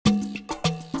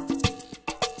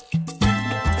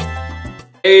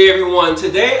Hey everyone,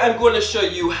 today I'm going to show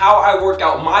you how I work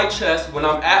out my chest when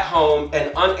I'm at home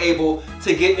and unable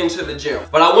to get into the gym.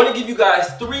 But I want to give you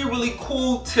guys 3 really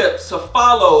cool tips to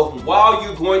follow while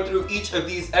you're going through each of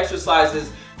these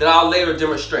exercises that I'll later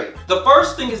demonstrate. The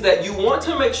first thing is that you want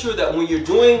to make sure that when you're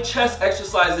doing chest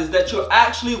exercises that you're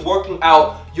actually working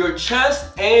out your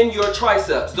chest and your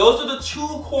triceps. Those are the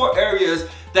 2 core areas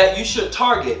that you should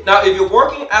target. Now, if you're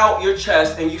working out your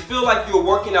chest and you feel like you're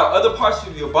working out other parts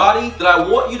of your body, then I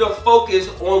want you to focus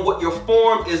on what your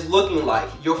form is looking like.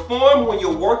 Your form when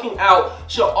you're working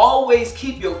out should always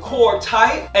keep your core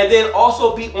tight and then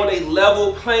also be on a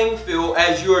level playing field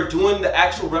as you're doing the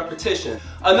actual repetition.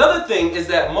 Another thing is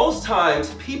that most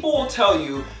times people will tell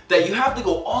you that you have to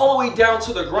go all the way down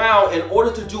to the ground in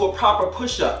order to do a proper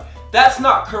push-up. That's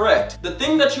not correct. The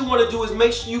thing that you want to do is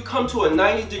make sure you come to a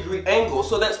 90-degree angle.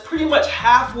 So that's pretty much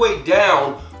halfway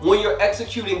down when you're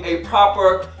executing a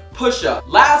proper push-up.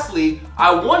 Lastly,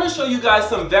 I want to show you guys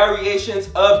some variations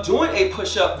of doing a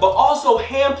push-up, but also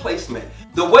hand placement.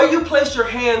 The way you place your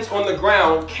hands on the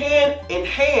ground can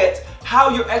enhance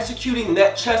how you're executing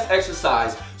that chest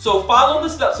exercise. So follow the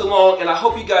steps along, and I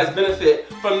hope you guys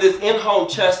benefit from this in-home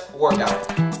chest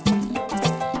workout.